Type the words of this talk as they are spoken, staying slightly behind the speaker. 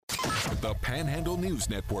the Panhandle News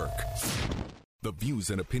Network. The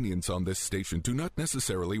views and opinions on this station do not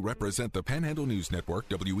necessarily represent the Panhandle News Network,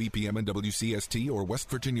 WEPM and WCST, or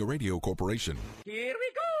West Virginia Radio Corporation. Here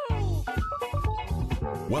we go!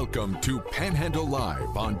 Welcome to Panhandle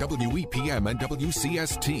Live on WEPM and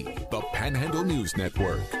WCST, the Panhandle News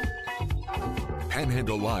Network.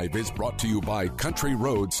 Panhandle Live is brought to you by Country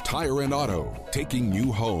Roads Tire and Auto, taking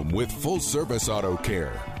you home with full-service auto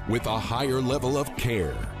care with a higher level of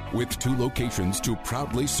care. With 2 locations to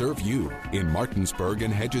proudly serve you in Martinsburg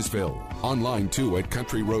and Hedgesville. Online too at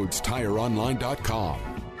CountryRoadsTireOnline.com.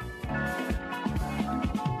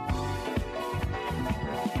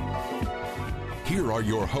 Here are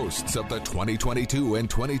your hosts of the 2022 and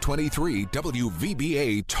 2023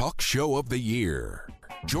 WVBA Talk Show of the Year,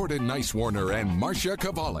 Jordan Nicewarner and Marsha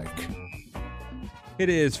Chwalik. It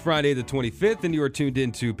is Friday the 25th, and you are tuned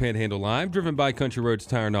into Panhandle Live, driven by Country Roads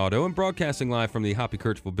Tire and Auto, and broadcasting live from the Hoppy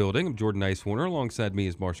Kirchville building. I'm Jordan Nicewarner. Alongside me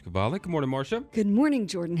is Marsha Chwalik. Good morning, Marsha. Good morning,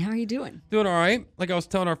 Jordan. How are you doing? Doing all right. Like I was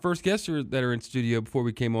telling our first guests that are in studio before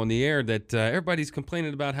we came on the air, that everybody's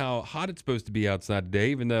complaining about how hot it's supposed to be outside today,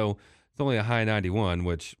 even though it's only a high 91,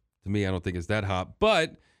 which to me I don't think is that hot.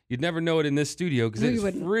 But you'd never know it in this studio because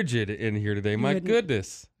it's frigid in here today. My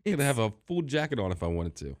goodness. I'm going to have a full jacket on if I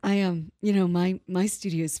wanted to. I am. My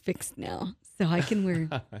studio is fixed now, so I can wear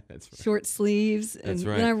short sleeves. And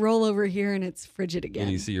then I roll over here and it's frigid again.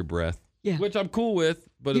 And you see your breath. Yeah. Which I'm cool with.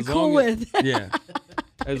 But You're cool with. Yeah.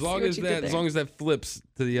 As long as that flips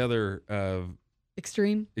to the other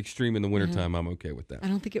extreme in the wintertime, I'm okay with that. I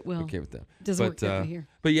don't think it will. Okay with that. It doesn't work that way here.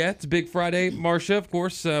 But yeah, it's a big Friday. Marsha, of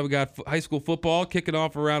course, we got high school football kicking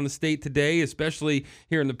off around the state today, especially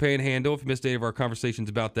here in the Panhandle. If you missed any of our conversations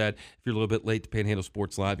about that, if you're a little bit late to Panhandle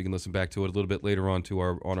Sports Live, you can listen back to it a little bit later on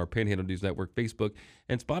on our Panhandle News Network Facebook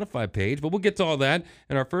and Spotify page. But we'll get to all that.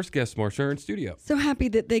 And our first guest, Marsha, are in studio. So happy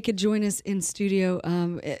that they could join us in studio.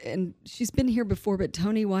 And she's been here before, but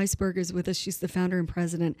Toni Weisburg is with us. She's the founder and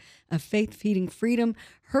president of Faith Feeding Freedom.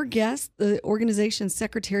 Her guest, the organization's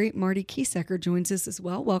secretary, Marty Keesecker, joins us as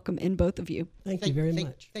well. Welcome in, both of you. Thank you very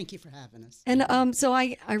much. Thank you for having us. And so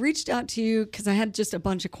I reached out to you because I had just a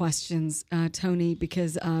bunch of questions, Toni,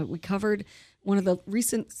 because we covered one of the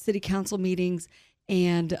recent city council meetings,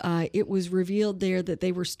 and it was revealed there that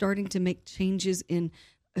they were starting to make changes in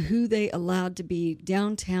who they allowed to be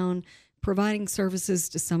downtown, providing services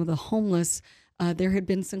to some of the homeless. There had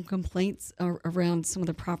been some complaints around some of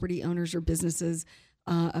the property owners or businesses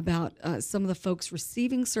about some of the folks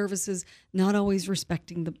receiving services not always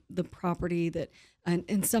respecting the property, that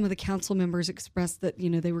and some of the council members expressed that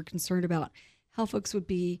they were concerned about how folks would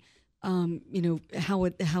be how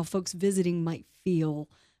folks visiting might feel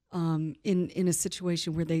in a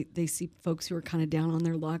situation where they see folks who are kind of down on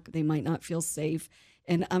their luck. They might not feel safe,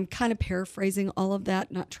 and I'm kind of paraphrasing all of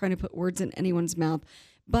that, not trying to put words in anyone's mouth,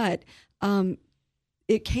 but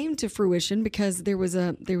it came to fruition because there was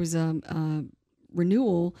a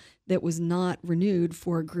renewal that was not renewed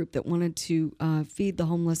for a group that wanted to feed the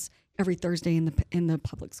homeless every Thursday in the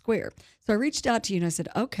public square. So I reached out to you and I said,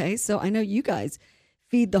 okay, so I know you guys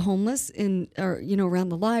feed the homeless around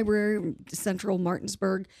the library, Central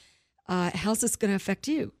Martinsburg. How's this going to affect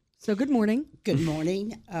you? So good morning. Good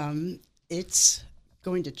morning. It's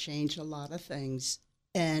going to change a lot of things,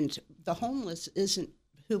 and the homeless isn't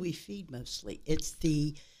who we feed mostly.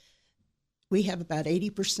 We have about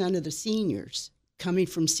 80% of the seniors coming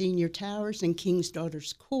from Senior Towers and King's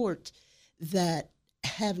Daughters Court that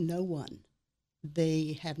have no one.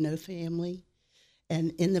 They have no family.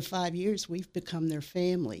 And in the 5 years, we've become their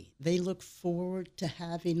family. They look forward to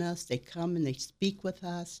having us. They come and they speak with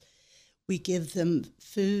us. We give them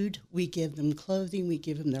food. We give them clothing. We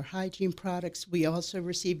give them their hygiene products. We also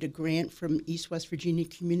received a grant from East West Virginia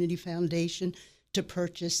Community Foundation to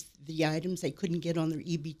purchase the items they couldn't get on their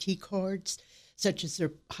EBT cards, such as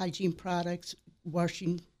their hygiene products,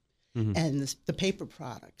 washing, and the paper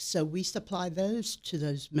products. So we supply those to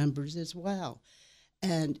those members as well.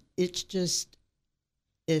 And it's just,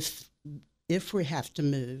 if we have to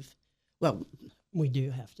move, well, we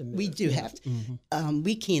do have to move. We do have to. Mm-hmm.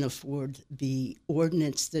 We can't afford the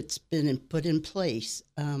ordinance that's been put in place.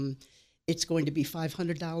 It's going to be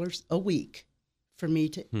 $500 a week for me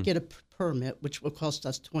to get a permit, which will cost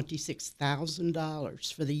us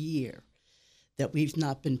 $26,000 for the year that we've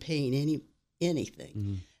not been paying anything.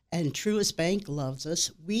 Mm-hmm. And Truist Bank loves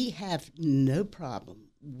us. We have no problem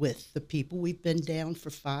with the people. We've been down for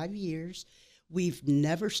 5 years. We've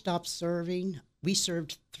never stopped serving. We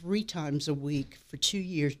served 3 times a week for 2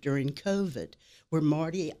 years during COVID, where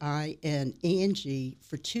Marty, I, and Angie,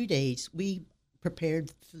 for 2 days, we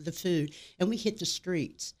prepared the food, and we hit the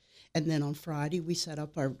streets. And then on Friday, we set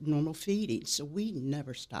up our normal feeding. So we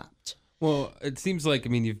never stopped. Well, it seems like, I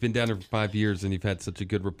mean, you've been down there for 5 years and you've had such a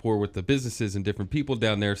good rapport with the businesses and different people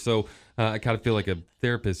down there. So I kind of feel like a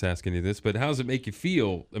therapist asking you this, but how does it make you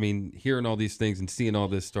feel? I mean, hearing all these things and seeing all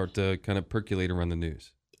this start to kind of percolate around the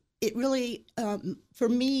news. It really, for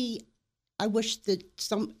me, I wish that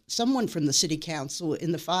someone from the city council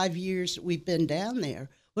in the 5 years that we've been down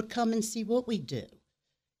there would come and see what we do,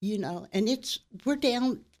 you know. And we're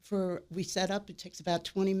down we set up, it takes about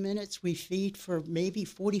 20 minutes. We feed for maybe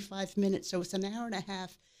 45 minutes. So it's an hour and a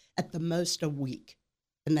half at the most a week.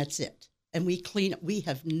 And that's it. And we clean up. We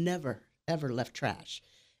have never, ever left trash.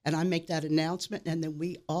 And I make that announcement, and then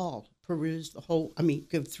we all peruse go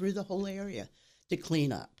through the whole area to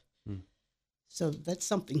clean up. So that's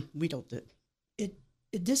something we don't do.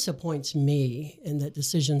 It disappoints me in that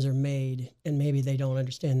decisions are made and maybe they don't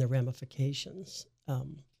understand the ramifications.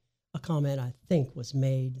 A comment I think was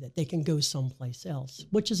made that they can go someplace else,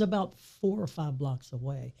 which is about 4 or 5 blocks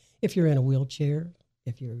away. If you're in a wheelchair,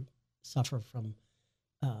 if you suffer from,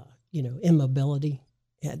 immobility,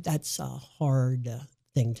 that's a hard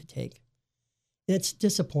thing to take. It's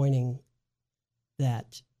disappointing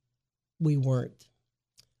that we weren't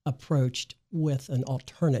approached with an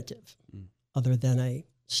alternative other than a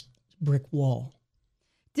brick wall.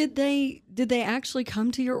 Did they actually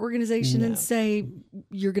come to your organization and say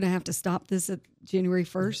you're going to have to stop this at January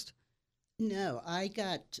 1st? No, I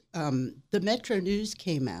got the Metro News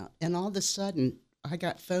came out, and all of a sudden I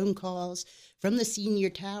got phone calls from the senior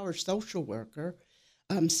tower social worker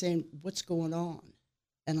saying, "What's going on?"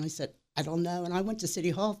 And I said, "I don't know." And I went to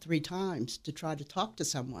City Hall 3 times to try to talk to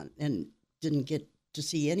someone and didn't get to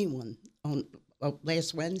see anyone on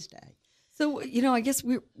last Wednesday. So, I guess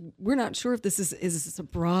we're not sure if this is a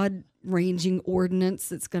broad-ranging ordinance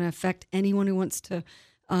that's going to affect anyone who wants to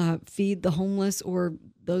feed the homeless or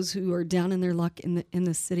those who are down in their luck in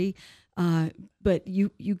the city. But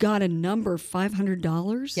you got a number,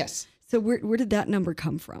 $500? Yes. So where did that number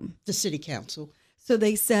come from? The city council. So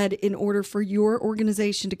they said in order for your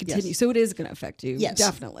organization to continue. Yes. So it is going to affect you. Yes.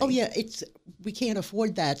 Definitely. Oh, yeah. We can't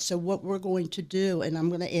afford that. So what we're going to do, and I'm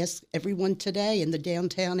going to ask everyone today in the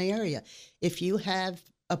downtown area, if you have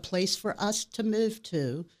a place for us to move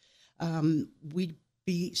to, we'd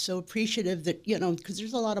be so appreciative that, because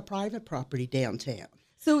there's a lot of private property downtown.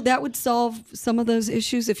 So that would solve some of those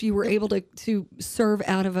issues if you were able to serve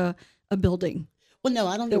out of a building. Well, no,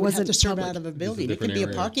 I don't even have to serve out of a building. It could be a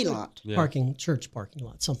parking lot. Yeah. Church parking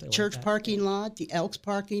lot, something like that. Church parking lot, the Elks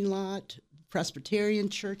parking lot, Presbyterian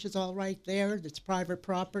church is all right there. That's private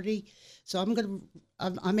property. So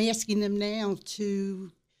I'm asking them now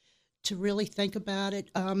to really think about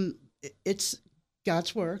it. It's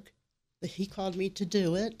God's work. He called me to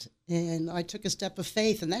do it, and I took a step of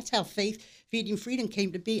faith, and that's how Feeding Freedom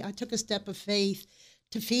came to be. I took a step of faith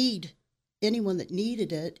to feed anyone that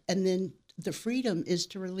needed it, and then the freedom is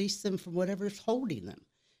to release them from whatever's holding them.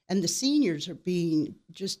 And the seniors are being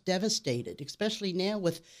just devastated, especially now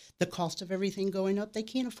with the cost of everything going up. They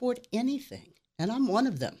can't afford anything, and I'm one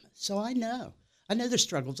of them, so I know the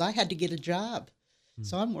struggles. I had to get a job,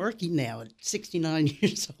 so I'm working now at 69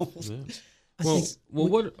 years old. Yeah.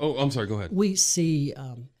 I'm sorry, go ahead. We see,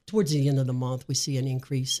 towards the end of the month, we see an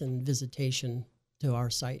increase in visitation to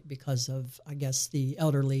our site because of, I guess, the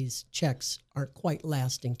elderly's checks aren't quite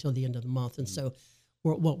lasting till the end of the month. And so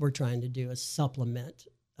what we're trying to do is supplement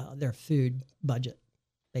their food budget,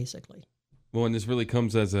 basically. Well, and this really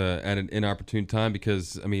comes at an inopportune time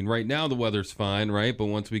because, I mean, right now the weather's fine, right? But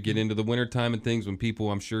once we get into the wintertime and things, when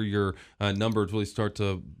people, I'm sure your numbers really start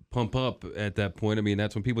to pump up at that point. I mean,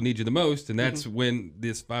 that's when people need you the most, and that's when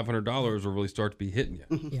this $500 will really start to be hitting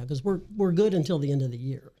you. Yeah, because we're good until the end of the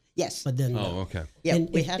year. Yes. But then, okay. Yeah, and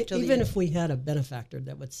we have to. Even if we had a benefactor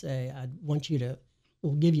that would say, we'll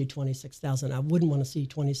give you $26,000, I wouldn't want to see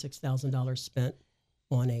 $26,000 spent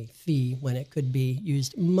on a fee when it could be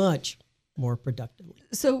used much more productively.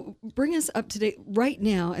 So bring us up to date right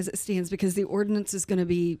now as it stands, because the ordinance is going to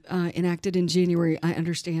be enacted in January, I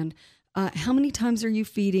understand. How many times are you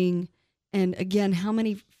feeding? And again, how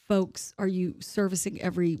many folks are you servicing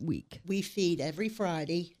every week? We feed every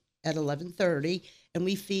Friday at 11:30, and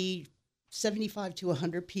we feed 75 to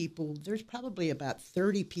 100 people. There's probably about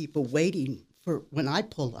 30 people waiting for when I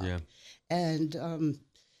pull up. Yeah. And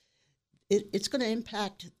it's going to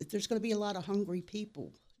impact, there's going to be a lot of hungry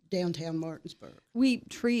people downtown Martinsburg. We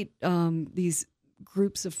treat these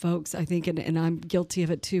groups of folks, I think, and I'm guilty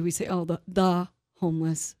of it too. We say, oh, the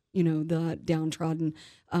homeless, the downtrodden.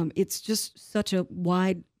 It's just such a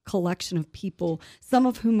wide collection of people, some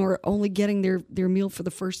of whom are only getting their meal for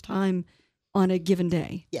the first time on a given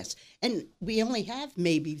day. Yes. And we only have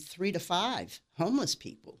maybe 3 to 5 homeless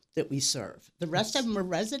people that we serve. The rest of them are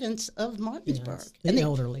residents of Martinsburg. Yes, the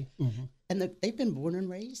elderly. Mm-hmm. And they've been born and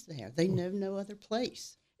raised there. They know no other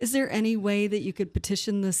place. Is there any way that you could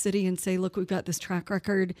petition the city and say, look, we've got this track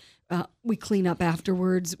record. We clean up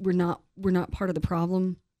afterwards. We're not part of the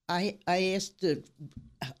problem? I asked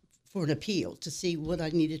for an appeal to see what I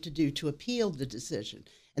needed to do to appeal the decision.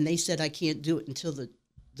 And they said I can't do it until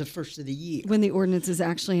the first of the year. When the ordinance is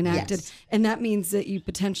actually enacted. Yes. And that means that you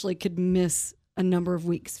potentially could miss a number of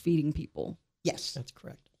weeks feeding people. Yes. That's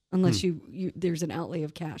correct. Unless you there's an outlay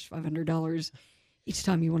of cash, $500 each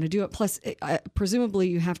time you want to do it. Plus, presumably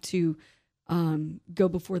you have to go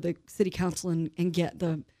before the city council and get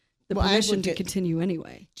the permission to continue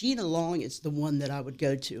anyway. Gina Long is the one that I would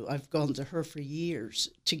go to. I've gone to her for years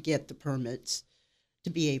to get the permits to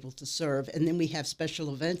be able to serve. And then we have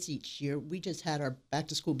special events each year. We just had our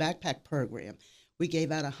back-to-school backpack program. We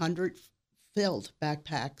gave out 100 filled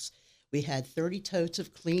backpacks. We had 30 totes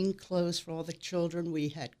of clean clothes for all the children. We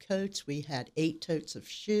had coats. We had 8 totes of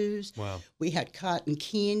shoes. Wow. We had cotton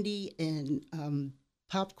candy and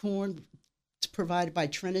popcorn provided by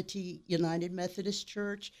Trinity United Methodist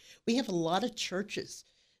Church. We have a lot of churches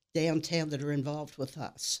downtown that are involved with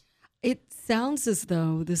us. It sounds as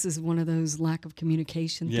though this is one of those lack of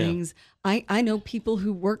communication things. I know people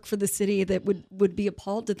who work for the city that would be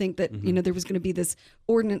appalled to think that, there was going to be this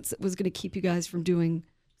ordinance that was going to keep you guys from doing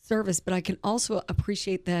service. But I can also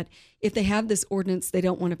appreciate that if they have this ordinance, they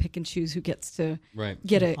don't want to pick and choose who gets to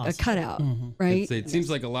get a cutout, right? It seems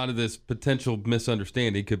like a lot of this potential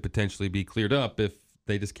misunderstanding could potentially be cleared up if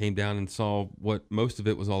they just came down and saw what most of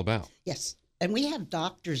it was all about. Yes. And we have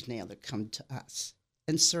doctors now that come to us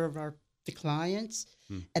and serve the clients,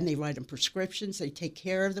 and they write them prescriptions. They take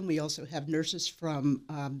care of them. We also have nurses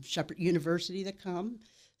from Shepherd University that come.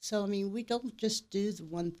 So, I mean, we don't just do the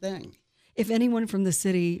one thing. If anyone from the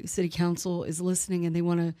city council is listening and they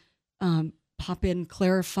want to pop in,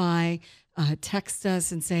 clarify, text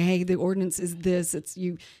us and say, hey, the ordinance is this. It's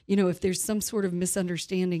if there's some sort of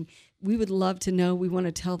misunderstanding, we would love to know. We want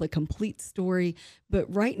to tell the complete story.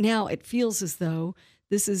 But right now it feels as though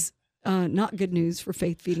this is not good news for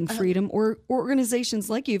Faith Feeding Freedom or organizations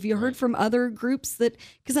like you. Have you heard from other groups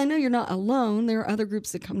because I know you're not alone. There are other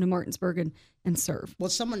groups that come to Martinsburg and serve. Well,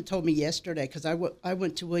 someone told me yesterday, because I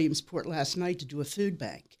went to Williamsport last night to do a food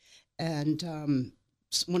bank, and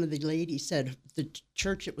one of the ladies said the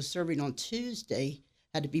church it was serving on Tuesday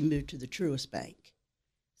had to be moved to the Truist Bank.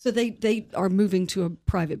 So they are moving to a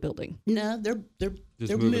private building. No, they're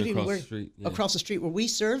moving moving across the street. Yeah. across the street where we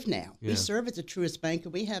serve now. Yeah. We serve at the Truist Bank,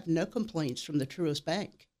 and we have no complaints from the Truist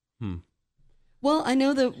Bank. Well, I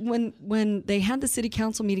know that when they had the city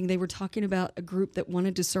council meeting, they were talking about a group that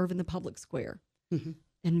wanted to serve in the public square, and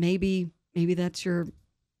maybe that's your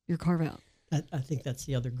carve out. I think that's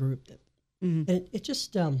the other group that, and it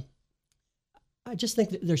just I just think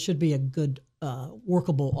that there should be a good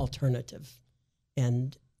workable alternative,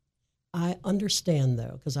 and I understand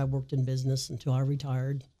though, because I worked in business until I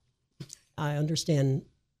retired. I understand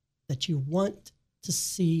that you want to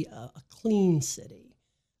see a clean city,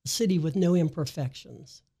 a city with no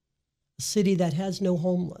imperfections, a city that has no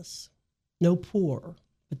homeless, no poor,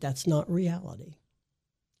 but that's not reality.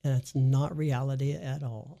 And it's not reality at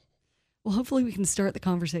all. Well, hopefully we can start the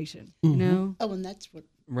conversation, you know? Oh, and that's what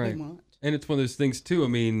Right. we want. And it's one of those things too. I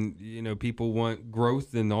mean, people want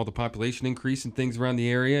growth and all the population increase and things around the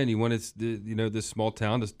area, and you want this small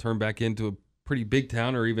town to turn back into a pretty big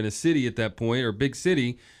town or even a city at that point, or a big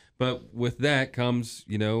city. But with that comes,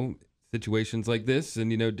 situations like this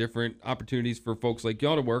and, different opportunities for folks like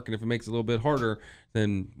y'all to work. And if it makes it a little bit harder,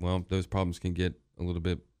 then, well, those problems can get a little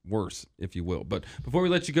bit worse, if you will. But before we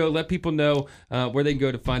let you go, let people know where they can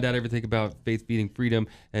go to find out everything about Faith Feeding Freedom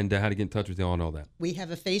and how to get in touch with y'all and all that. We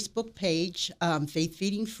have a Facebook page, Faith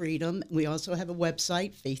Feeding Freedom. We also have a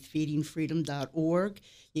website, faithfeedingfreedom.org.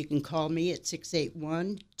 You can call me at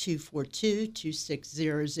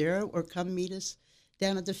 681-242-2600 or come meet us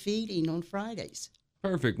down at the feeding on Fridays.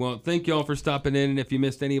 Perfect. Well, thank you all for stopping in. And if you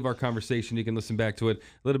missed any of our conversation, you can listen back to it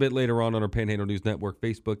a little bit later on our Panhandle News Network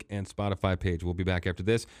Facebook and Spotify page. We'll be back after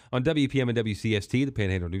this on WPM and WCST, the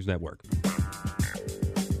Panhandle News Network.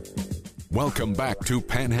 Welcome back to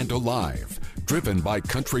Panhandle Live, driven by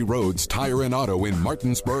Country Roads Tire and Auto in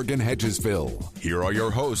Martinsburg and Hedgesville. Here are your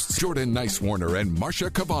hosts, Jordan Nicewarner and Marsha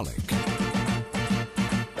Chwalik.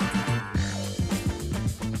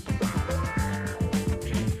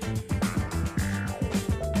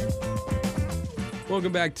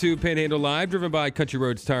 Welcome back to Panhandle Live, driven by Country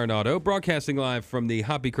Roads Tire and Auto, broadcasting live from the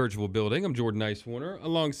Hoppy Kirchville building. I'm Jordan Nicewarner.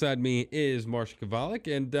 Alongside me is Marsha Chwalik.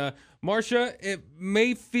 And Marsha, it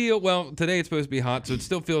may feel, well, today it's supposed to be hot, so it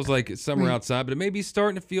still feels like it's summer outside, but it may be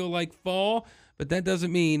starting to feel like fall. But that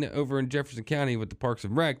doesn't mean over in Jefferson County with the Parks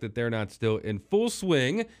and Rec that they're not still in full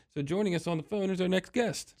swing. So joining us on the phone is our next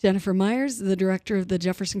guest. Jennifer Myers, the director of the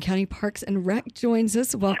Jefferson County Parks and Rec, joins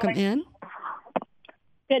us. Welcome in.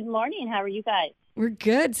 Good morning. How are you guys? We're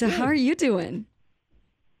good. So how are you doing?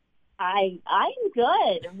 I'm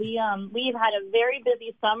good. We've had a very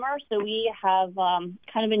busy summer, so we have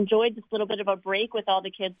kind of enjoyed this little bit of a break with all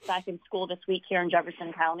the kids back in school this week here in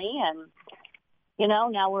Jefferson County, and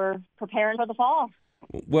now we're preparing for the fall.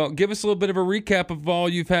 Well, give us a little bit of a recap of all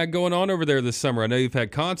you've had going on over there this summer. I know you've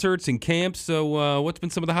had concerts and camps, so what's been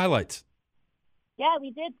some of the highlights? Yeah,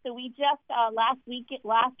 we did. So we just last week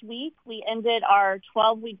we ended our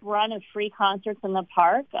 12-week run of free concerts in the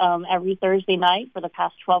park every Thursday night for the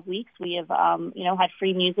past 12 weeks. We have had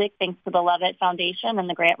free music thanks to the Levitt Foundation and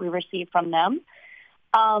the grant we received from them.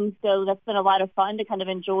 So that's been a lot of fun to kind of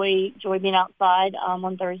enjoy being outside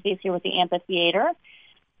on Thursdays here with the amphitheater.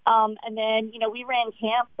 And then, we ran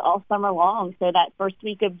camps all summer long. So that first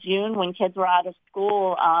week of June when kids were out of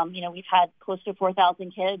school, we've had close to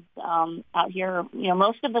 4,000 kids out here,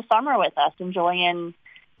 most of the summer with us enjoying,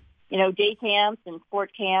 day camps and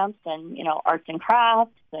sport camps and, arts and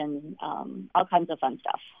crafts and all kinds of fun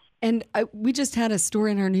stuff. And we just had a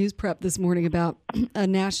story in our news prep this morning about a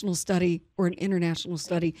national study or an international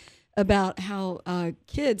study about how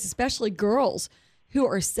kids, especially girls who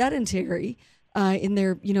are sedentary in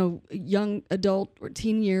their, young adult or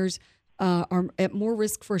teen years are at more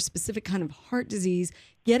risk for a specific kind of heart disease.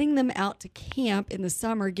 Getting them out to camp in the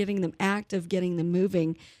summer, getting them active, getting them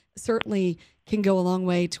moving certainly can go a long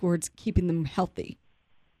way towards keeping them healthy.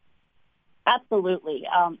 Absolutely.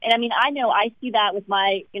 And I mean, I know I see that with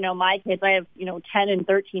my kids. I have, 10 and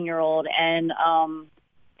 13-year-old and,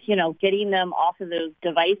 getting them off of those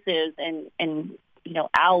devices and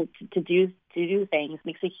out to do things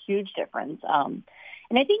makes a huge difference. And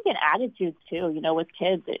I think in attitudes too, with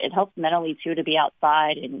kids, it helps mentally too to be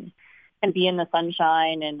outside and be in the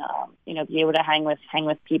sunshine and, be able to hang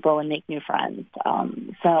with people and make new friends.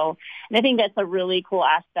 And I think that's a really cool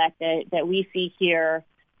aspect that we see here,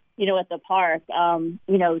 at the park.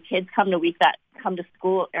 Kids come to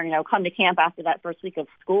school or, come to camp after that first week of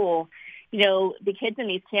school. The kids in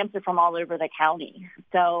these camps are from all over the county.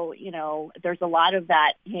 So, there's a lot of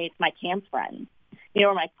that, hey, it's my camp friends,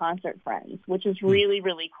 or my concert friends, which is really,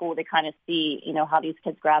 really cool to kind of see, how these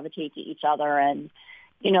kids gravitate to each other. And,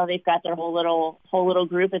 they've got their whole little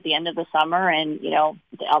group at the end of the summer and,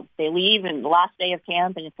 they leave and the last day of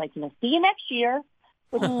camp and it's like, see you next year,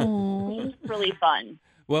 which is really fun.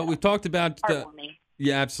 Well, we've talked about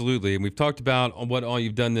yeah, absolutely. And we've talked about what all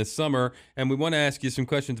you've done this summer. And we want to ask you some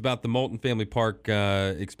questions about the Moulton Family Park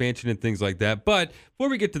expansion and things like that. But before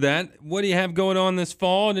we get to that, what do you have going on this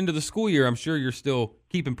fall and into the school year? I'm sure you're still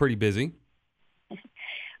keeping pretty busy.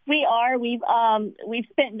 We are. We've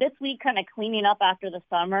spent this week kind of cleaning up after the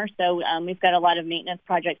summer. So we've got a lot of maintenance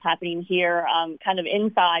projects happening here kind of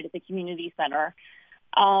inside at the community center.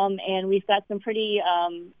 And we've got some pretty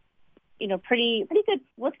good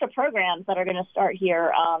list of programs that are going to start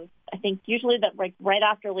here. I think usually that right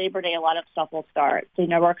after Labor Day, a lot of stuff will start. So,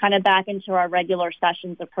 we're kind of back into our regular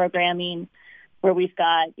sessions of programming where we've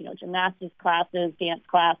got, gymnastics classes, dance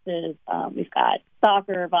classes. We've got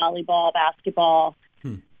soccer, volleyball, basketball.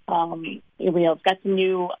 We've got some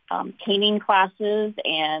new painting classes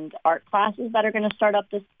and art classes that are going to start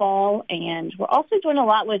up this fall. And we're also doing a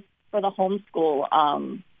lot for the homeschool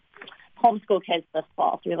kids this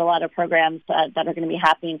fall. So we have a lot of programs that are going to be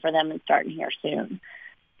happening for them and starting here soon.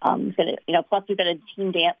 Plus we've got a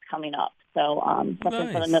teen dance coming up. So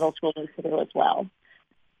something for the middle school to do as well.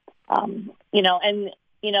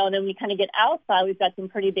 Then we kind of get outside. We've got some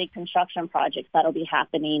pretty big construction projects that'll be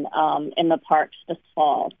happening in the parks this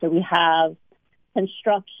fall. So we have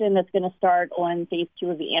construction that's going to start on phase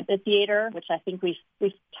 2 of the amphitheater, which I think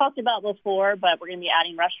we've talked about before, but we're going to be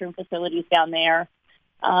adding restroom facilities down there.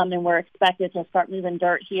 And we're expected to start moving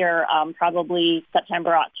dirt here probably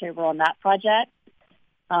September, October on that project.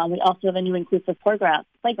 We also have a new inclusive playground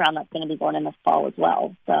that's going to be going in this fall as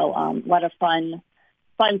well. So a lot of fun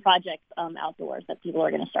projects outdoors that people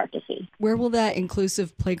are going to start to see. Where will that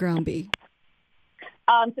inclusive playground be?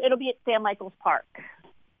 So it'll be at San Michael's Park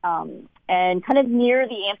and kind of near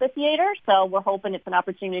the amphitheater. So we're hoping it's an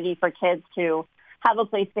opportunity for kids to have a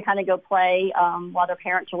place to kind of go play while their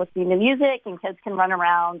parents are listening to music, and kids can run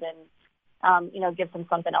around and, give them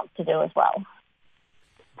something else to do as well.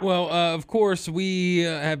 Well, of course, we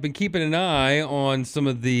have been keeping an eye on some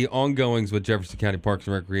of the ongoings with Jefferson County Parks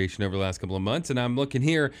and Recreation over the last couple of months, and I'm looking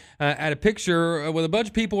here at a picture with a bunch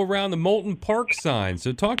of people around the Moulton Park sign.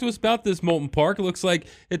 So talk to us about this Moulton Park. It looks like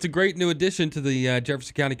it's a great new addition to the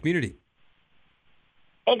Jefferson County community.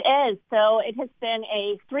 It is. So it has been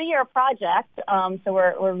a 3-year project. So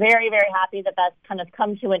we're very, very happy that that's kind of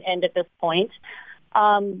come to an end at this point.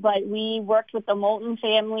 But we worked with the Moulton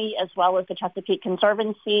family as well as the Chesapeake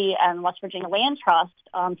Conservancy and West Virginia Land Trust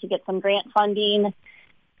to get some grant funding.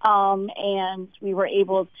 And we were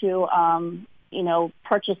able to,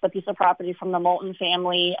 purchase a piece of property from the Moulton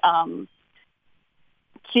family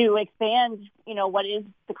to expand, what is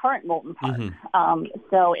the current Moulton Park. Mm-hmm.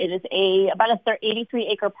 So it is about a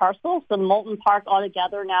 83-acre parcel. So Moulton Park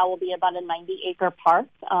altogether now will be about a 90-acre park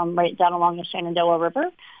right down along the Shenandoah River.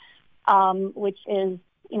 Which is,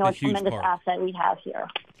 a tremendous asset we have here.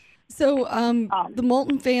 So the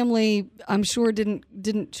Moulton family, I'm sure,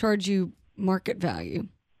 didn't charge you market value.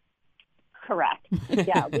 Correct.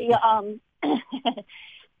 Yeah. We,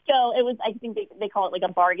 so it was, I think they call it like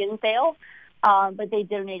a bargain sale, but they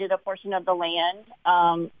donated a portion of the land,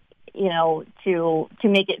 to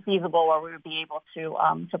make it feasible where we would be able to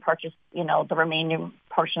purchase, the remaining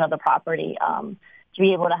portion of the property. To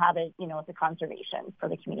be able to have it, as a conservation for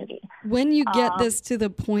the community. When you get this to the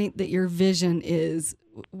point that your vision is,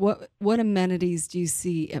 what amenities do you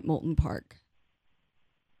see at Moulton Park?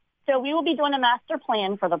 So we will be doing a master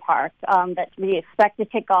plan for the park that we expect to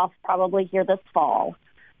kick off probably here this fall.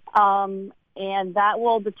 And that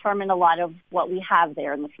will determine a lot of what we have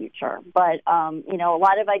there in the future. But, a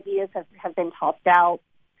lot of ideas have been tossed out.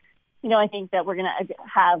 I think that we're going to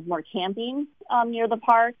have more camping near the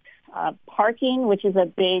park. Parking, which is a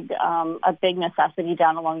big necessity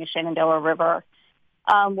down along the Shenandoah River,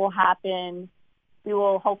 will happen. We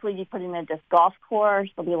will hopefully be putting in a disc golf course.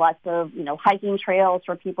 There'll be lots of, hiking trails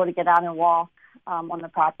for people to get out and walk on the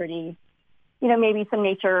property. Maybe some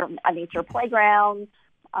a nature playground.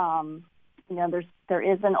 There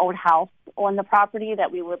is an old house on the property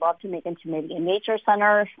that we would love to make into maybe a nature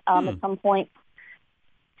center at some point.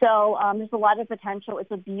 So there's a lot of potential.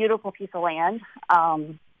 It's a beautiful piece of land.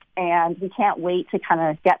 And we can't wait to kind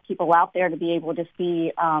of get people out there to be able to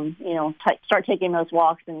see, start taking those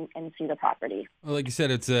walks and see the property. Well, like you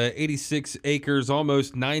said, it's 86 acres,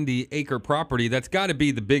 almost 90-acre property. That's got to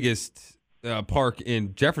be the biggest park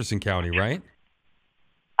in Jefferson County, right?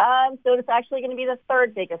 So it's actually going to be the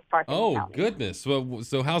third biggest park in the county. Oh, goodness. Well,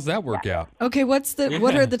 so how's that work out? Okay, what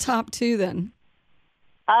are the top two then?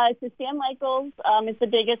 So San Michael's is the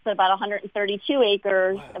biggest at about 132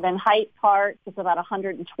 acres. Wow. And then Hyde Park is about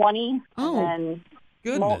 120. Oh, and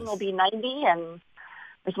goodness. Moulton will be 90. And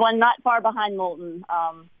there's one not far behind Moulton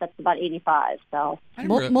that's about 85. So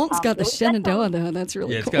Moulton's got the Shenandoah, though. That's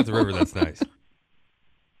really cool. Yeah, it's got the river. That's nice.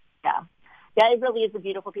 Yeah, it really is a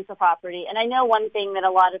beautiful piece of property. And I know one thing that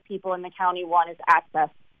a lot of people in the county want is access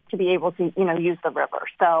to be able to, use the river.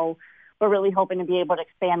 So we're really hoping to be able to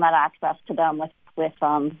expand that access to them with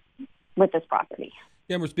this property.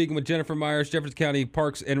 Yeah, we're speaking with Jennifer Myers, Jefferson County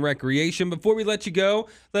Parks and Recreation. Before we let you go,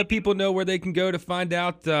 let people know where they can go to find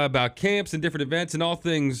out about camps and different events and all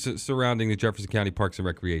things surrounding the Jefferson County Parks and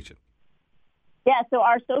Recreation. Yeah, so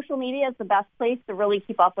our social media is the best place to really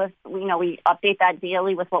keep up with. We update that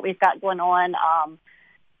daily with what we've got going on.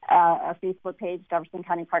 Our Facebook page, Jefferson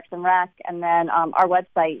County Parks and Rec, and then our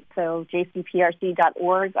website, so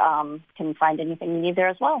jcprc.org, can find anything you need there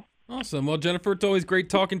as well. Awesome. Well, Jennifer, it's always great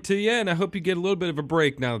talking to you, and I hope you get a little bit of a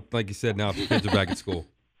break now, like you said, now the kids are back at school.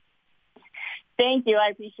 Thank you. I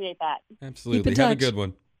appreciate that. Absolutely. Have a good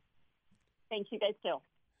one. Thanks, you guys too.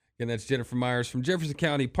 And that's Jennifer Myers from Jefferson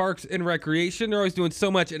County Parks and Recreation. They're always doing so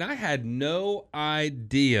much, and I had no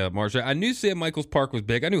idea, Marsha. I knew San Michael's Park was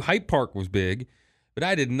big. I knew Hyde Park was big, but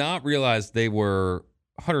I did not realize they were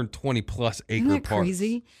 120-plus acre Isn't that parks.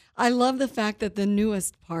 Crazy? I love the fact that the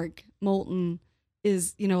newest park, Moulton,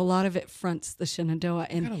 is, a lot of it fronts the Shenandoah.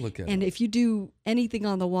 And if you do anything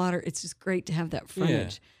on the water, it's just great to have that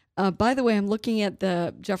frontage. Yeah. By the way, I'm looking at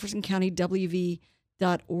the Jefferson County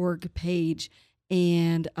WV.org page,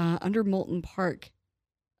 and under Moulton Park,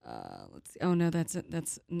 let's see. Oh, no, that's out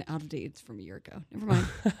of date. It's from a year ago.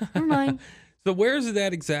 Never mind. So where is it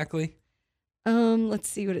at exactly? Let's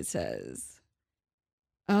see what it says.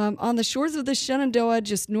 On the shores of the Shenandoah,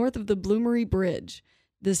 just north of the Bloomery Bridge,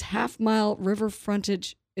 this half-mile river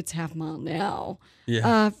frontage, it's half-mile now,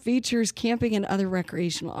 features camping and other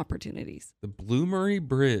recreational opportunities. The Bloomery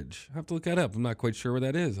Bridge. I have to look that up. I'm not quite sure where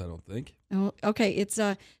that is, I don't think. Oh, okay. It's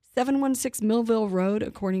 716 Millville Road,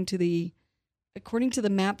 according to the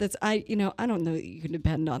map. That's I don't know that you can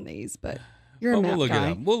depend on these, but You're a Well, map we'll look guy.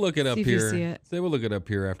 it up. We'll look it up See if you here. see it. We'll look it up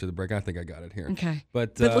here after the break. I think I got it here. Okay.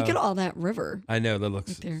 But look at all that river. I know that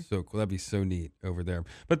looks right there. so cool. That'd be so neat over there.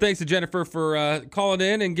 But thanks to Jennifer for calling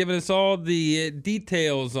in and giving us all the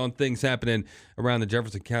details on things happening around the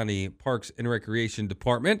Jefferson County Parks and Recreation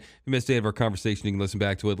Department. If you missed any of our conversation, you can listen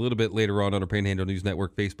back to it a little bit later on our Panhandle News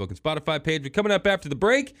Network Facebook and Spotify page. But coming up after the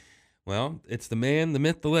break, well, it's the man, the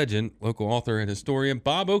myth, the legend, local author and historian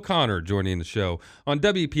Bob O'Connor joining the show on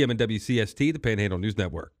WPM and WCST, the Panhandle News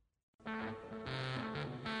Network.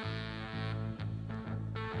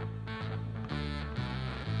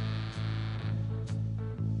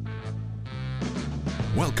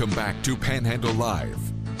 Welcome back to Panhandle Live.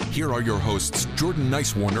 Here are your hosts, Jordan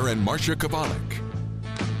Nicewarner and Marsha Chwalik.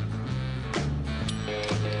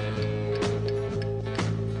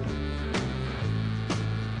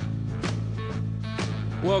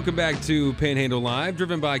 Welcome back to Panhandle Live,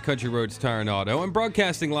 driven by Country Roads Tire and Auto. I'm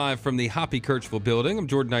broadcasting live from the Hoppy Kirchville building. I'm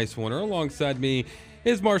Jordan Nicewarner. Alongside me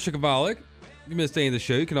is Marsha Chwalik. If you missed any of the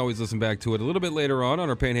show, you can always listen back to it a little bit later on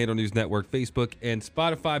our Panhandle News Network Facebook and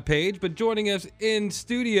Spotify page. But joining us in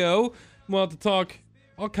studio, well, to talk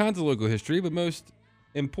all kinds of local history, but most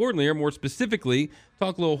importantly, or more specifically,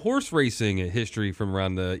 talk a little horse racing history from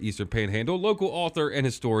around the Eastern Panhandle. Local author and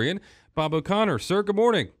historian Bob O'Connor. Sir, good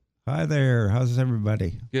morning. Hi there. How's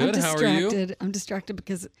everybody? Good. How are you? I'm distracted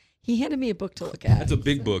because he handed me a book to look at. That's a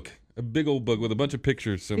big book. A big old book with a bunch of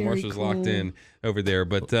pictures, so Very Marsha's cool. locked in over there.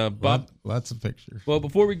 But Bob, Lots of pictures. well,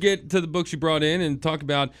 before we get to the books you brought in and talk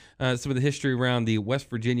about some of the history around the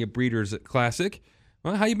West Virginia Breeders' Classic,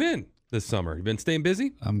 well, how you been this summer? You been staying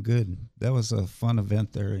busy? I'm good. That was a fun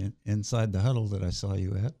event there inside the huddle that I saw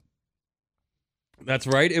you at. That's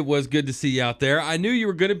right. It was good to see you out there. I knew you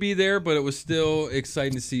were going to be there, but it was still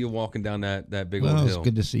exciting to see you walking down that big Well, old it was hill.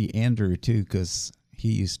 good to see Andrew, too, because he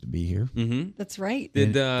used to be here Mm-hmm. That's right.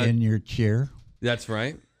 in your chair. That's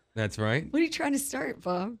right. That's right. What are you trying to start,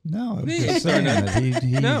 Bob? No, I'm Me. just saying that. He's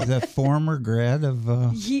No. a former grad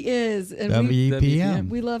of He is. And WEPM.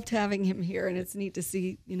 we loved having him here, and it's neat to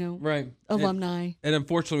see, Right. alumni. And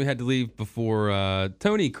unfortunately, we had to leave before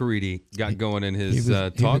Toni Caridi got going in his He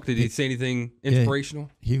was- talk. Did he say anything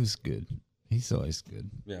inspirational? He was good. He's always good.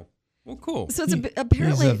 Yeah. Well, cool. So it's He's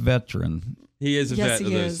apparently a veteran. He is a Yes, vet of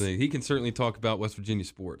he those is. things. He can certainly talk about West Virginia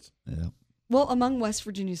sports. Yeah. well among West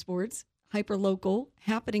Virginia sports, hyper local,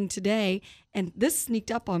 happening today. And this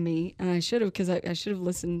sneaked up on me, and I should have, because I should have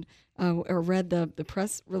listened or read the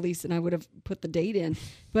press release, and I would have put the date in.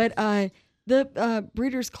 But the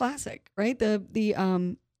Breeders' Classic, right?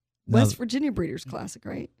 The West Virginia Breeders' Classic,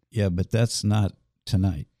 right? Yeah, but that's not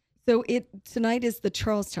tonight. So tonight is the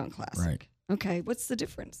Charlestown Classic. Right. Okay. What's the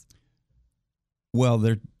difference? Well,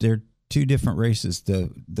 they're two different races.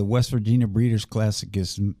 The West Virginia Breeders' Classic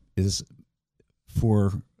is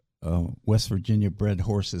for West Virginia bred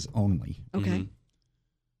horses only. Okay. Mhm.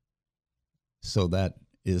 So that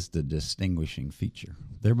is the distinguishing feature.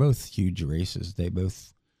 They're both huge races. They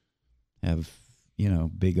both have,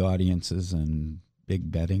 big audiences and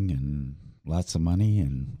big betting and lots of money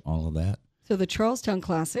and all of that. So the Charlestown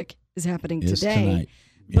Classic is happening Is today. tonight.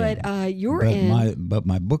 But Yeah. you're but in.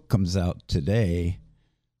 my book comes out today,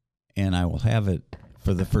 and I will have it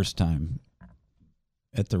for the first time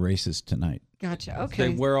at the races tonight. Gotcha. Okay.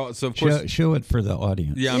 Okay. So of course, Show it for the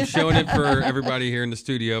audience. yeah, I'm showing it for everybody here in the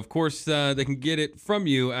studio. Of course, they can get it from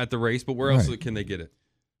you at the race, but where else Right. can they get it?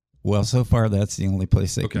 Well, so far that's the only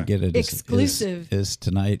place they can Okay. get it. Exclusive. Is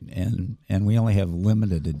tonight, and we only have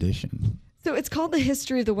limited edition. So it's called The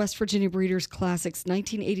History of the West Virginia Breeders' Classics,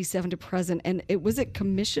 1987 to present. And was it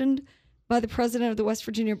commissioned by the president of the West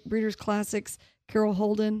Virginia Breeders' Classics, Carol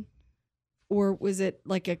Holden? Or was it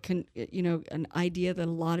like an idea that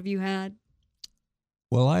a lot of you had?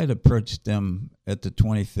 Well, I had approached them at the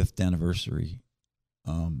 25th anniversary,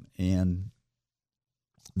 and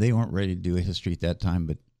they weren't ready to do a history at that time,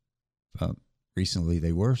 but recently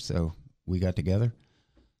they were, so we got together.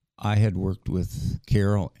 I had worked with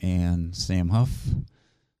Carol and Sam Huff,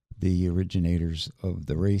 the originators of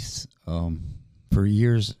the race, for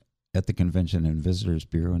years at the Convention and Visitors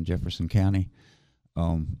Bureau in Jefferson County.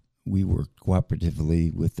 We worked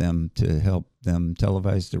cooperatively with them to help them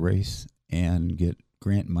televise the race and get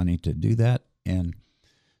grant money to do that. And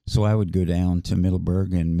so I would go down to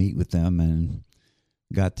Middleburg and meet with them and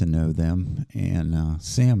got to know them. And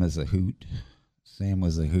Sam is a hoot. Sam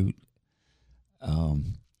was a hoot.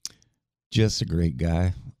 Just a great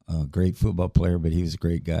guy, a great football player, but he was a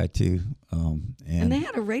great guy too. And they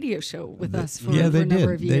had a radio show with us for, yeah, for they a number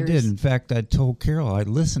did. of years. They did. In fact, I told Carol I'd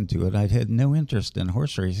listened to it. I had no interest in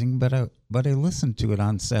horse racing, but I listened to it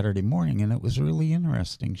on Saturday morning, and it was really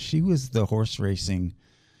interesting. She was the horse racing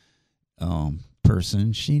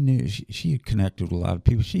person. She knew she had connected with a lot of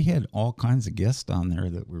people. She had all kinds of guests on there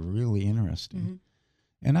that were really interesting. Mm-hmm.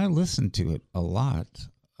 And I listened to it a lot,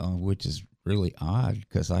 which is really odd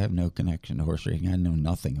because I have no connection to horse racing. I know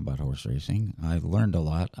nothing about horse racing. I learned a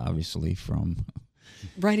lot, obviously, from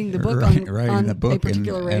writing the book on the book a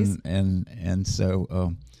particular race. And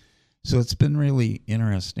so it's been really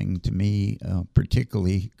interesting to me,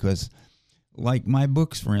 particularly because, like my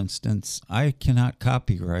books, for instance, I cannot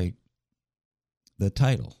copyright the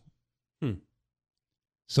title.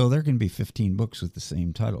 So there can be 15 books with the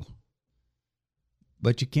same title.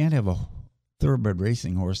 But you can't have a thoroughbred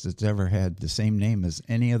racing horse that's ever had the same name as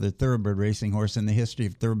any other thoroughbred racing horse in the history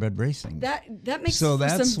of thoroughbred racing. That makes some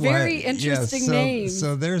very interesting names.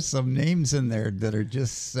 So there's some names in there that are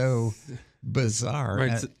just so bizarre,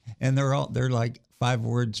 Right. And they're like 5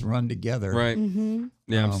 words run together. Right. Mm-hmm.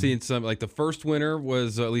 Yeah, I'm seeing some, like the first winner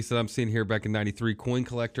was, at least that I'm seeing here back in 93, Coin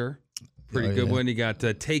Collector. Pretty good one. You got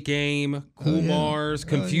Take Aim, Cool Mars,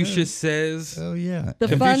 Confucius Says. Oh, yeah. The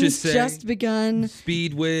Confucius fun's just begun.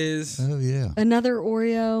 Speed Whiz. Oh, yeah. Another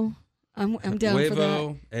Oreo. I'm down for that.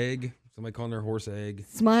 Huevo, Egg. Somebody calling their horse Egg.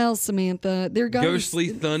 Smile, Samantha. They're Ghostly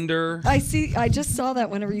Thunder. I just saw that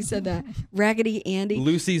whenever you said that. Raggedy Andy.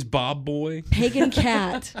 Lucy's Bob Boy. Pagan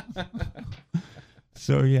Cat.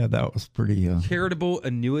 So, yeah, that was pretty Charitable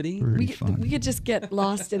Annuity. fun. We could just get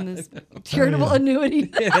lost in this charitable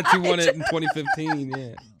annuity. Yeah, that's who won it in 2015.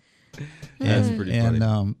 Yeah. That's pretty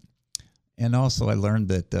funny. And also I learned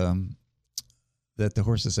that that the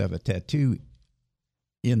horses have a tattoo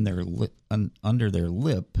in their under their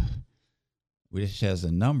lip, which has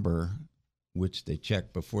a number which they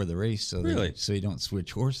check before the race, so you don't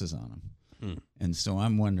switch horses on them. And so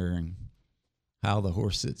I'm wondering how the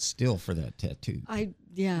horse sits still for that tattoo.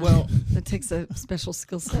 Well, that takes a special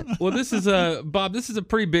skill set. Well, this is Bob. This is a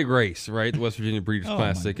pretty big race, right? The West Virginia Breeders'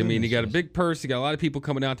 Classic. I mean, you got a big purse. You got a lot of people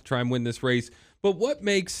coming out to try and win this race. But what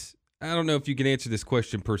makes, I don't know if you can answer this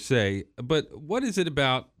question per se, but what is it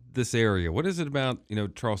about this area? What is it about,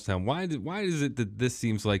 Charlestown? Why is it that this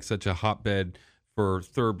seems like such a hotbed for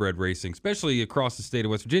thoroughbred racing, especially across the state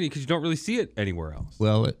of West Virginia, because you don't really see it anywhere else?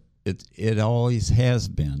 Well, it always has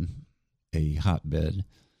been a hotbed.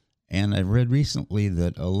 And I read recently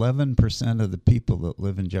that 11% of the people that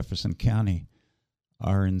live in Jefferson County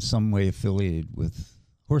are in some way affiliated with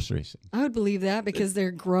horse racing. I would believe that because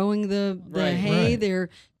they're growing the hay, Right. they're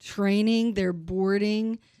training, they're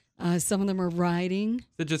boarding. Some of them are riding. Is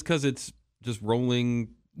it just because it's just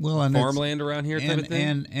rolling and farmland around here type of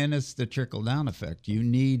thing? And it's the trickle-down effect. You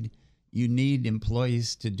need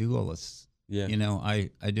employees to do all this. Yeah.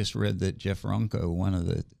 I just read that Jeff Runco, one of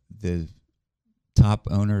the top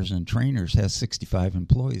owners and trainers, has 65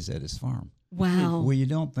 employees at his farm. Wow. Well, you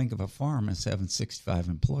don't think of a farm as having 65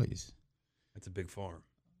 employees. That's a big farm.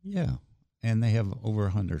 Yeah, and they have over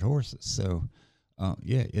 100 horses. So,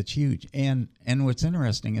 it's huge. And what's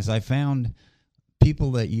interesting is I found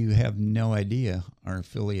people that you have no idea are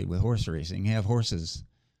affiliated with horse racing have horses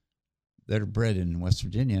that are bred in West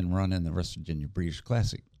Virginia and run in the West Virginia Breeders'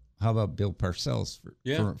 Classic. How about Bill Parcells,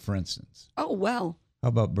 for instance? Oh, wow. How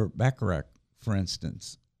about Burt Bacharach, for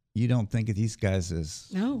instance? You don't think of these guys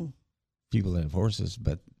as people that have horses,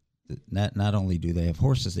 but not only do they have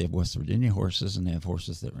horses, they have West Virginia horses, and they have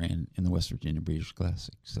horses that ran in the West Virginia Breeders'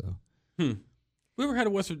 Classic. So, we ever had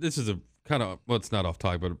this is a kind of, well, it's not off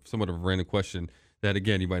topic, but somewhat of a random question that,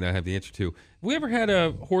 again, you might not have the answer to. Have we ever had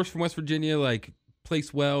a horse from West Virginia, like,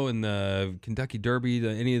 place well in the Kentucky Derby,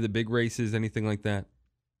 any of the big races, anything like that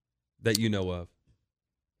you know of?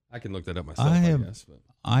 I can look that up myself, I guess. But.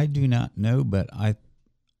 I do not know, but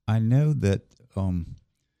I know that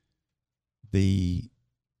the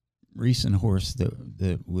recent horse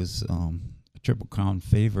that was a Triple Crown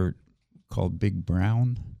favorite called Big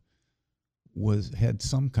Brown had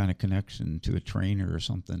some kind of connection to a trainer or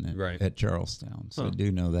something at Charlestown. So I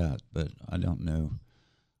do know that, but I don't know.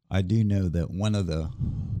 I do know that one of the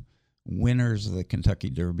winners of the Kentucky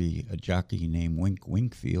Derby, a jockey named Wink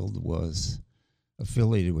Winkfield, was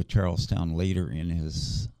affiliated with Charlestown later in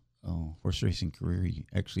his horse racing career. He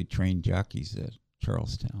actually trained jockeys at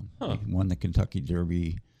Charlestown. He won the Kentucky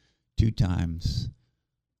Derby 2 times.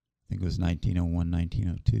 I think it was 1901,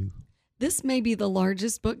 1902. This may be the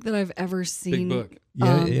largest book that I've ever seen. Big book.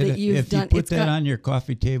 Yeah, that you've if done. you put that on your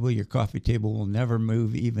coffee table will never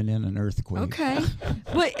move even in an earthquake. Okay.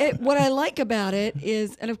 But what I like about it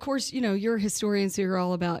is, and of course, you're a historian, so you're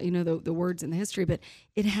all about, the words and the history, but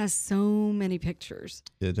it has so many pictures.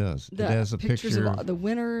 It does. It has a pictures picture of all the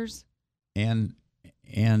winners. And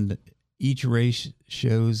each race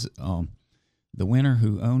shows the winner,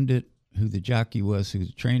 who owned it, who the jockey was, who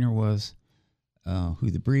the trainer was, who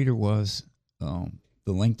the breeder was, the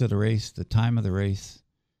length of the race, the time of the race,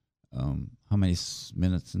 how many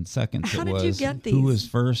minutes and seconds How it did was, you get who was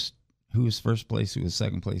these? first place, who was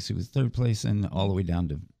second place, who was third place, and all the way down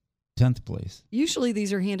to 10th place. Usually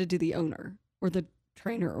these are handed to the owner or the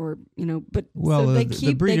trainer, or but Well, so they the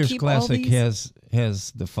keep Breeders' they keep all Classic these?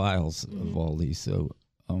 has the files of all these, so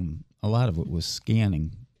a lot of it was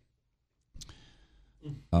scanning.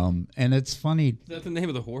 And it's funny, Is that the name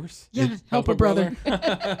of the horse? Yeah, help a brother.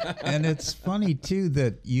 and it's funny too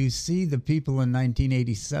that you see the people in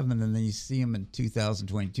 1987, and then you see them in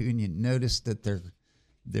 2022, and you notice that their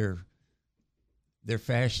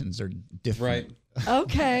fashions are different. Right.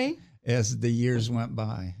 Okay. As the years went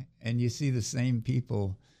by, and you see the same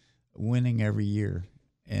people winning every year,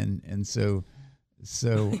 and so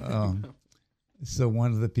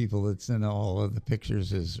one of the people that's in all of the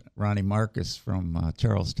pictures is Ronnie Marcus from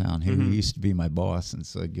Charlestown, who used to be my boss, and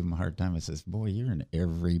so I give him a hard time. I says, "Boy, you're in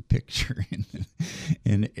every picture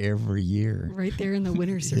in every year, Right there in the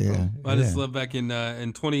winner's circle. Yeah, I just love back in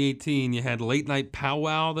 2018, you had Late Night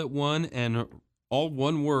Powwow that won, and all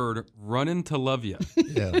one word, running to love you.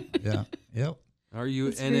 Yep.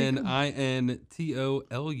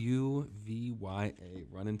 RUNNINTOLUVYA,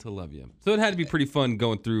 running to love you. So it had to be pretty fun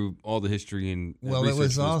going through all the history and Well, it research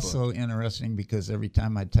was for this also book. interesting because every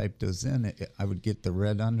time I typed those in, I would get the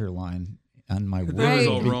red underline on my word. That was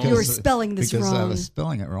all wrong. You were spelling this because I wrong. was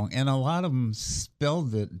spelling it wrong. And a lot of them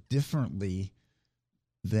spelled it differently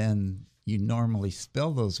than you normally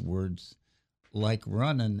spell those words. Like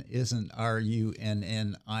running isn't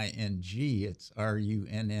RUNNING, it's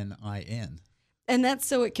RUNNIN. And that's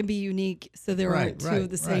so it can be unique, so there aren't two of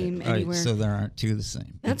the same anywhere. So there aren't two of the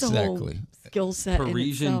same. That's a whole skill set in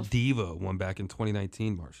Parisian itself. Diva won back in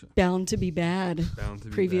 2019, Marsha. Bound to be bad. Bound to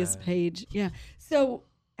be Previous bad. page. Yeah. So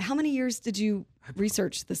how many years did you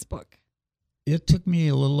research this book? It took me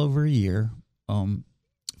a little over a year.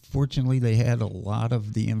 Fortunately, they had a lot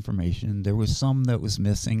of the information. There was some that was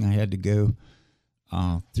missing. I had to go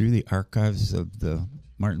through the archives of the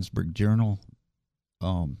Martinsburg Journal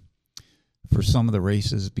for some of the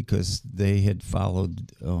races because they had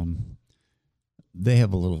followed. They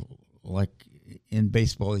have a little, like in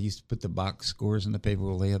baseball, they used to put the box scores in the paper.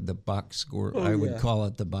 Well, they had the box score. I would call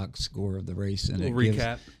it the box score of the race, and it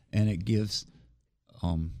recap. Gives,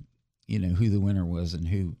 who the winner was and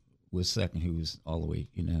who was second, who was all the way,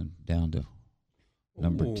 down to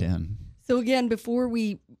number 10. So again, before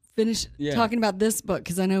we finish talking about this book,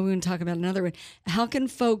 because I know we're going to talk about another one, how can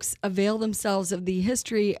folks avail themselves of the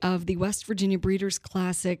history of the West Virginia Breeders'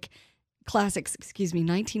 Classics,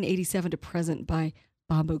 1987 to present by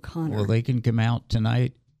Bob O'Connor? Well, they can come out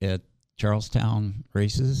tonight at Charlestown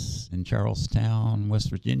Races in Charlestown, West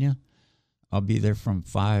Virginia. I'll be there from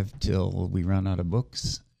 5 till we run out of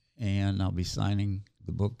books, and I'll be signing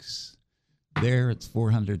the books there. It's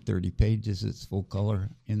 430 pages. It's full color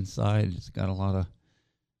inside. It's got a lot of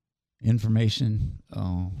information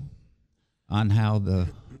on how the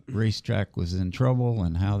racetrack was in trouble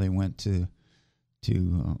and how they went to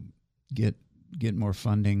get more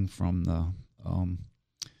funding from the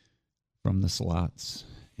slots,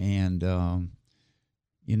 and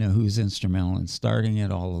who's instrumental in starting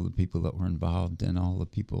it, all of the people that were involved, and all the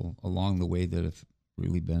people along the way that have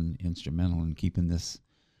really been instrumental in keeping this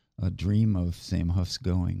dream of Sam Huff's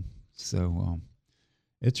going. So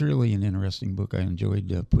it's really an interesting book. I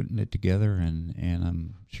enjoyed putting it together, and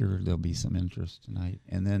I'm sure there'll be some interest tonight.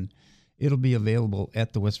 And then it'll be available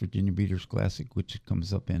at the West Virginia Breeders' Classic, which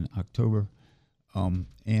comes up in October,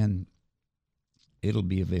 and it'll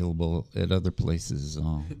be available at other places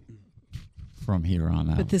from here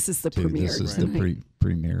on out. But this is the premiere. This is the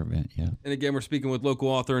premier event, yeah. And again, we're speaking with local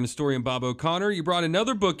author and historian Bob O'Connor. You brought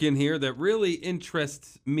another book in here that really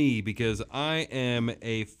interests me because I am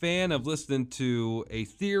a fan of listening to a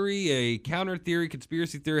theory, a counter theory,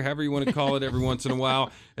 conspiracy theory, however you want to call it, every once in a while.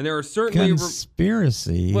 And there are certainly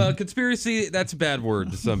conspiracy. Well, conspiracy, that's a bad word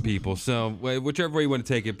to some people. So whichever way you want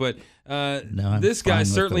to take it. But this guy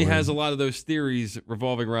certainly has a lot of those theories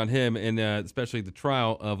revolving around him, and especially the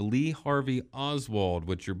trial of Lee Harvey Oswald,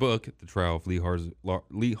 which your book, The Trial of Lee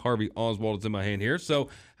Harvey Oswald, is in my hand here. So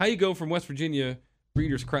how you go from West Virginia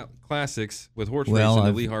Breeders' Classics with horse racing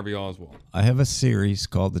to Lee Harvey Oswald? I have a series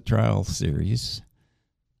called the Trial Series,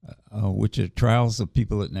 which are trials of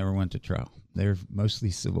people that never went to trial. They're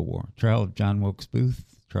mostly Civil War. Trial of John Wilkes Booth,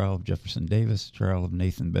 trial of Jefferson Davis, trial of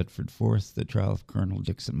Nathan Bedford Forrest, the trial of Colonel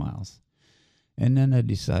Dixon Miles. And then I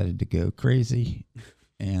decided to go crazy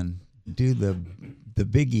and do the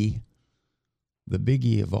biggie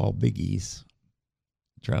of all biggies,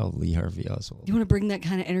 trial of Lee Harvey Oswald. You want to bring that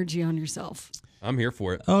kind of energy on yourself. I'm here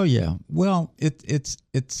for it. Oh yeah. Well, it's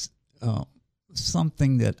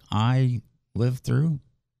something that I lived through.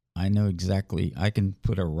 I know exactly. I can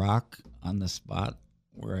put a rock on the spot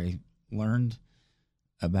where I learned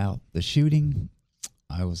about the shooting.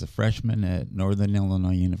 I was a freshman at Northern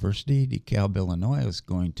Illinois University, DeKalb, Illinois. I was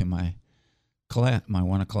going to my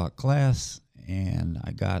 1 o'clock class, and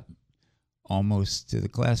I got almost to the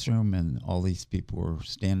classroom, and all these people were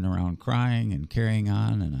standing around crying and carrying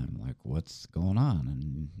on, and I'm like, what's going on?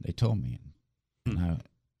 And they told me. And I,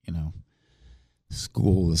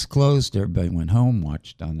 school was closed. Everybody went home,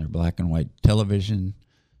 watched on their black and white television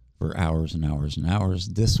for hours and hours and hours.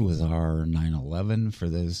 This was our 9/11, for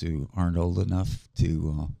those who aren't old enough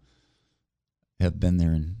to have been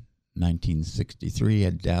there in 1963. I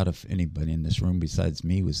doubt if anybody in this room besides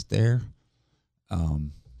me was there.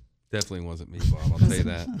 Definitely wasn't me, Bob. I'll tell you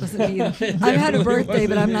that. Wasn't me either. I've had a birthday,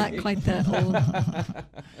 but I'm not quite that old.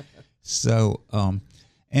 So,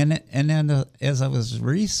 and then as I was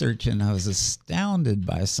researching, I was astounded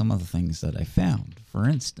by some of the things that I found. For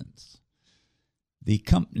instance, the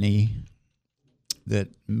company that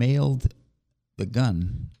mailed the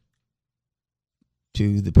gun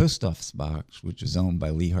to the post office box, which was owned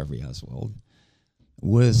by Lee Harvey Oswald,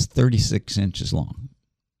 was 36 inches long.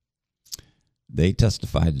 They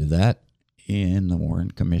testified to that in the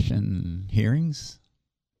Warren Commission hearings,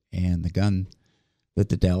 and the gun that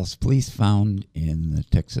the Dallas police found in the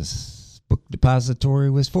Texas Book Depository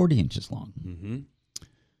was 40 inches long. Mm-hmm.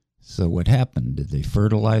 So what happened? Did they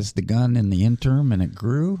fertilize the gun in the interim and it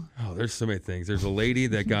grew? Oh, there's so many things. There's a lady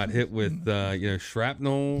that got hit with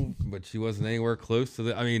shrapnel, but she wasn't anywhere close to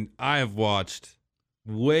the. I mean, I have watched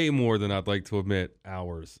way more than I'd like to admit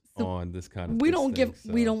hours on this kind of. We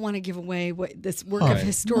don't want to give away what this work of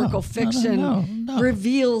historical fiction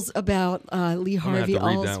reveals about Lee Harvey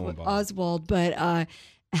Oswald. But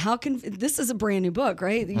how can this is a brand new book,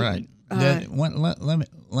 right? Right.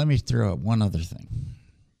 Let me throw up one other thing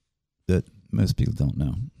that most people don't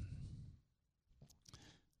know.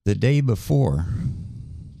 The day before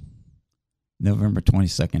November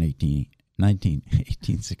 22nd,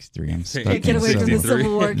 1863. I'm stuck. Can't get away from the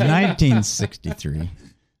Civil War. 1963.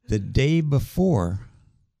 The day before,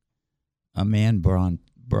 a man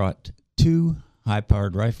brought 2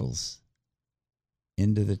 high-powered rifles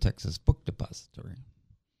into the Texas Book Depository,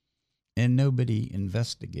 and nobody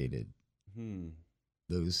investigated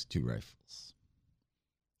those 2 rifles.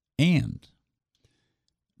 And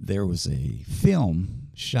there was a film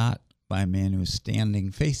shot by a man who was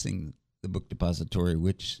standing facing the book depository,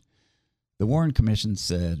 which the Warren Commission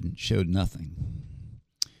said showed nothing.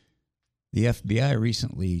 The FBI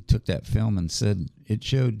recently took that film and said it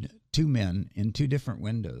showed 2 men in 2 different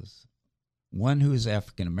windows. One who is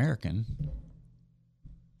African American.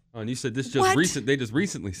 Oh, and you said this just recent. They just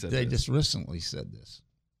recently said this.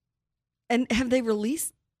 And have they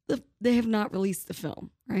released they have not released the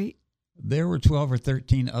film, right? There were 12 or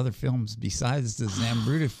 13 other films besides the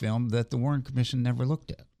Zambruta film that the Warren Commission never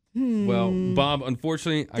looked at. Well, Bob,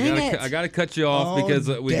 unfortunately, I gotta cut you off because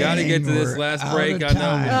we got to get to this last break. I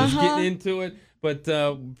know we're just getting into it, but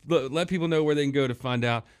let people know where they can go to find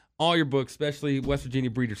out all your books, especially West Virginia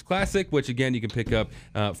Breeders' Classic, which again you can pick up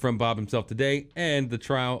from Bob himself today, and The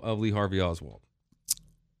Trial of Lee Harvey Oswald.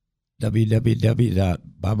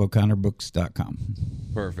 www.boboconnorbooks.com.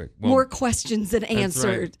 Perfect. Well, more questions than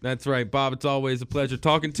answered. That's right, Bob. It's always a pleasure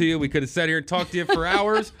talking to you. We could have sat here and talked to you for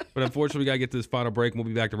hours, but unfortunately, we got to get to this final break, and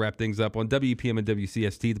we'll be back to wrap things up on WPM and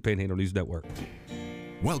WCST, the Panhandle News Network.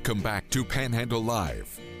 Welcome back to Panhandle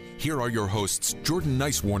Live. Here are your hosts, Jordan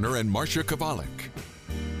Nicewarner and Marsha Chwalik.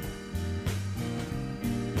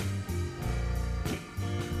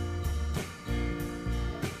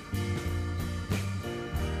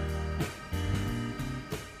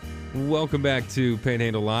 Welcome back to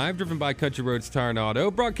Panhandle Live, driven by Country Roads Tire and Auto,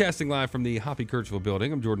 broadcasting live from the Hoppy Kirchville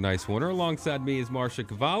building. I'm Jordan Nicewarner. Alongside me is Marsha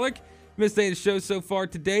Chwalik. Missed any of the show so far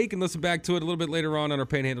today, you can listen back to it a little bit later on our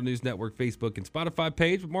Panhandle News Network Facebook and Spotify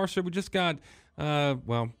page. But Marsha, we just got,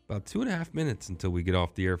 about 2.5 minutes until we get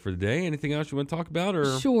off the air for the day. Anything else you want to talk about?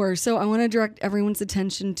 Or Sure. So I want to direct everyone's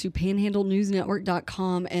attention to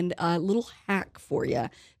panhandlenewsnetwork.com and a little hack for you.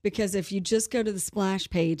 Because if you just go to the splash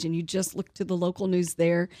page and you just look to the local news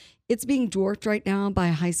there, it's being dwarfed right now by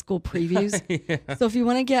high school previews. Yeah. So if you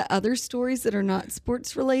want to get other stories that are not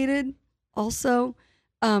sports related, also,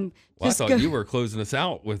 I thought you were closing us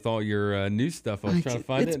out with all your news stuff. I was trying to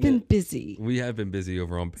find it. It's been busy. We have been busy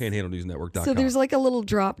over on panhandlenewsnetwork.com. So there's like a little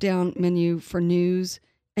drop-down menu for news,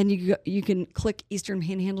 and you can click Eastern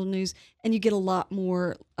Panhandle News, and you get a lot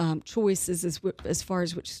more choices as far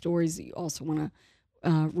as which stories that you also want to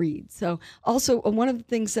read. So also one of the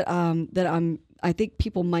things that I think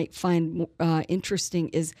people might find interesting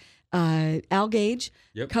is Al Gage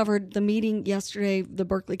covered the meeting yesterday, the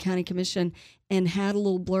Berkeley County Commission, and had a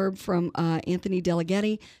little blurb from Anthony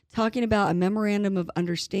Deleghetti talking about a memorandum of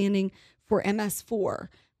understanding for MS4,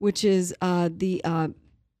 which is the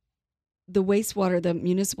wastewater, the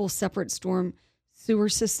municipal separate storm sewer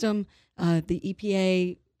system. The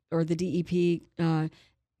EPA or the DEP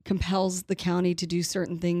compels the county to do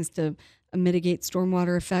certain things to mitigate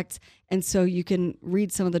stormwater effects. And so you can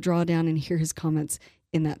read some of the drawdown and hear his comments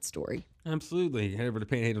in that story. Absolutely. Head over to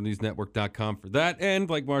PanhandleNewsNetwork.com for that. And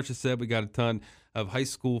like Marsha said, we got a ton of high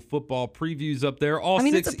school football previews up there. All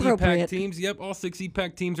 6 EPAC teams. Yep, all 6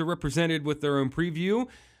 EPAC teams are represented with their own preview.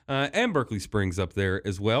 And Berkeley Springs up there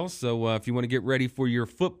as well. So if you want to get ready for your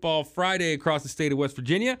football Friday across the state of West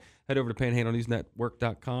Virginia, head over to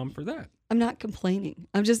PanhandleNewsNetwork.com for that. I'm not complaining.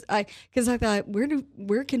 because I thought,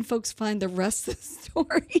 where can folks find the rest of the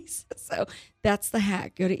stories? So that's the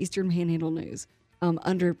hack. Go to Eastern Panhandle News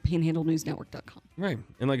under PanhandleNewsNetwork.com. Right.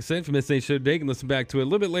 And like I said, if you missed any show today, you can listen back to it a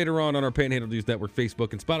little bit later on our Panhandle News Network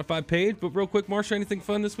Facebook and Spotify page. But real quick, Marsha, anything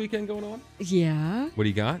fun this weekend going on? Yeah. What do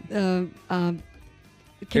you got?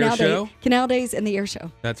 Canal Days and the Air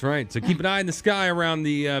Show. That's right. So keep an eye in the sky around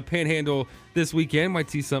the Panhandle this weekend.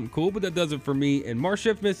 Might see something cool, but that does it for me and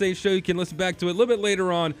Marsha. If you missed any show, you can listen back to it a little bit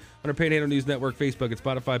later on our Panhandle News Network Facebook and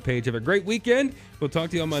Spotify page. Have a great weekend. We'll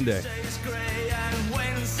talk to you on Monday.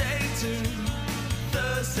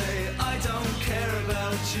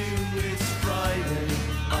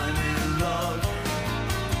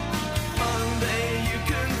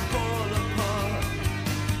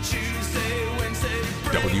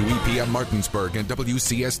 WEPM Martinsburg and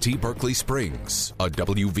WCST Berkeley Springs, a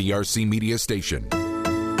WVRC media station.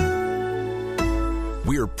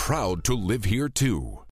 We're proud to live here too.